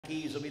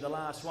Rackies will be the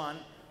last one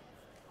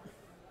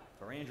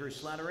for Andrew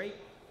Slattery.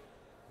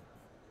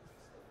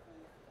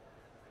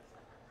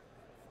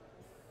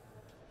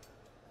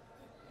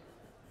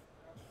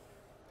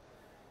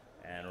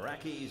 And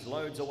Rackies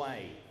loads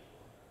away.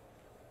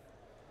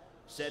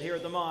 Set here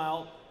at the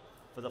mile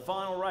for the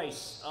final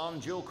race on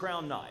Dual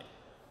Crown Night.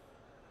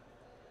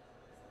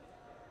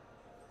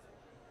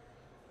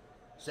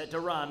 Set to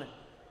run.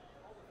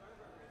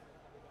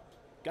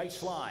 Gates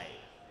fly.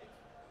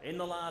 In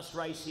the last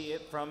race here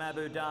from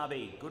Abu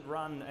Dhabi. Good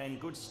run and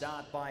good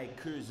start by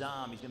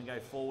Kuzam. He's going to go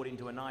forward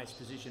into a nice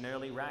position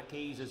early.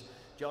 Rackies is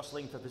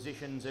jostling for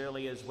positions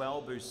early as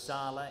well.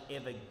 Busala,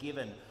 Ever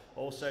Given,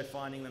 also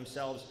finding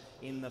themselves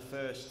in the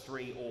first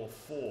 3 or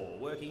 4.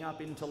 Working up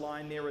into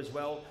line there as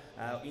well.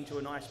 Into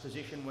a nice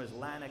position was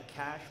Lana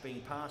Cash, being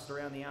passed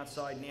around the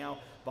outside now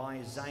by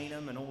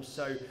Zainam, and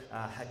also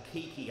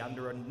Hakiki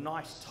under a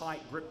nice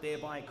tight grip there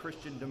by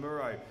Christian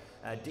Demuro.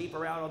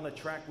 Deeper out on the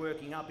track,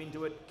 working up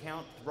into it,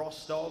 Count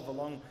Rostov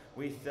along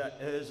with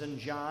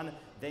Erzincan.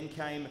 Then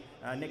came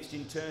next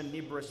in turn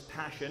Nibris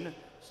Passion.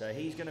 So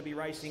he's going to be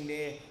racing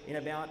there in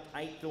about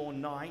 8th or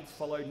 9th,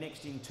 followed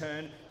next in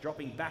turn,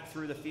 dropping back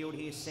through the field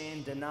here,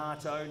 San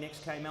Donato.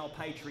 Next came El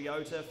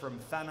Patriota from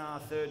Fanar,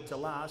 3rd to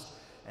last.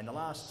 And the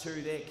last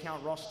 2 there,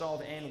 Count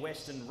Rostov and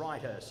Western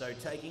Writer. So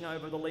taking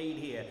over the lead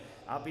here.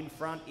 Up in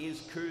front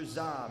is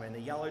Kuzam in the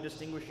yellow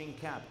distinguishing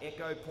cap.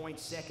 Echo Point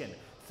 2nd.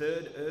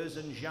 3rd,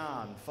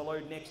 Erzincan,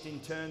 followed next in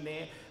turn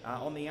there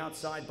on the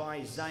outside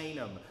by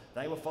Zainam.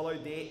 They were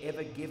followed there,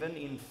 Ever Given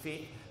in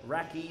 5th.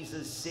 Rackies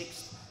is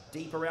 6th.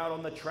 Deeper out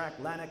on the track,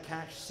 Lana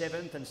Cash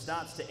 7th, and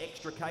starts to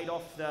extricate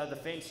off the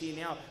fence here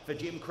now for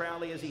Jim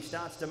Crowley as he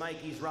starts to make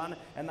his run,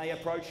 and they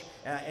approach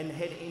and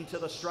head into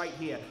the straight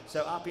here.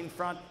 So up in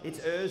front, it's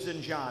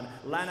Erzincan,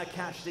 Lana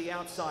Cash the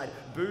outside,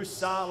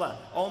 Busala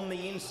on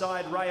the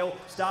inside rail,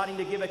 starting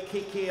to give a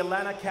kick here.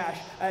 Lana Cash,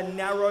 a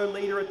narrow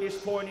leader at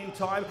this point in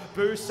time.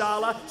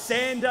 Busala,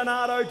 San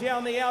Donato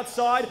down the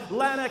outside.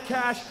 Lana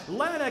Cash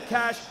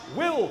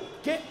will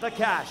get the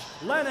cash.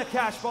 Lana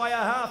Cash by a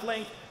half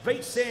length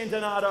beats San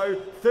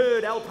Donato.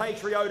 3rd, El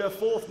Patriota.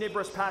 4th,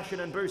 Nibris Passion,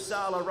 and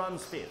Busala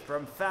runs 5th.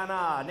 From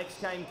Fanar, next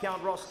came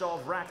Count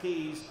Rostov,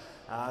 Rackies.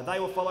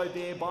 They were followed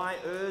there by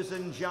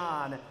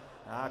Erzincan.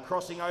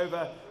 Crossing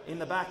over in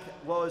the back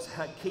was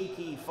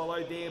Hakiki,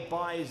 followed there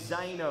by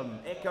Zainam.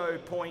 Echo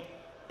Point,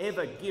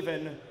 Ever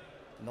Given.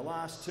 And the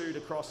last 2 to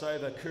cross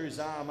over,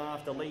 Kuzam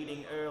after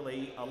leading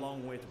early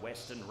along with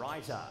Western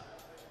Writer.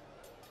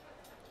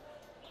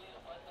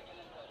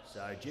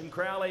 So Jim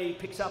Crowley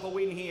picks up a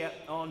win here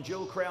on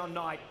Dual Crown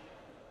Night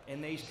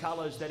in these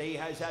colours that he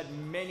has had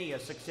many a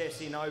success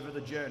in over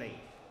the journey.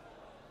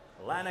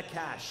 Lana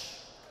Cash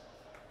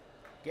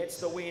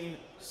gets the win.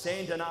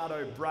 San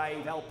Donato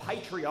Brave. El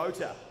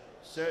Patriota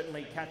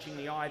certainly catching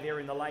the eye there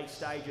in the late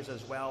stages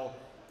as well.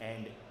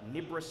 And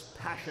Nibris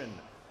Passion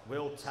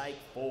will take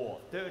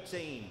 4.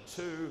 13,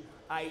 2,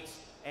 8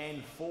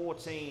 and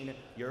 14.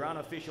 Your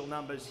unofficial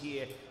numbers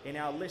here in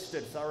our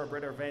listed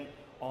thoroughbred event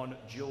on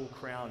Dual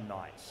Crown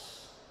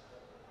Nights.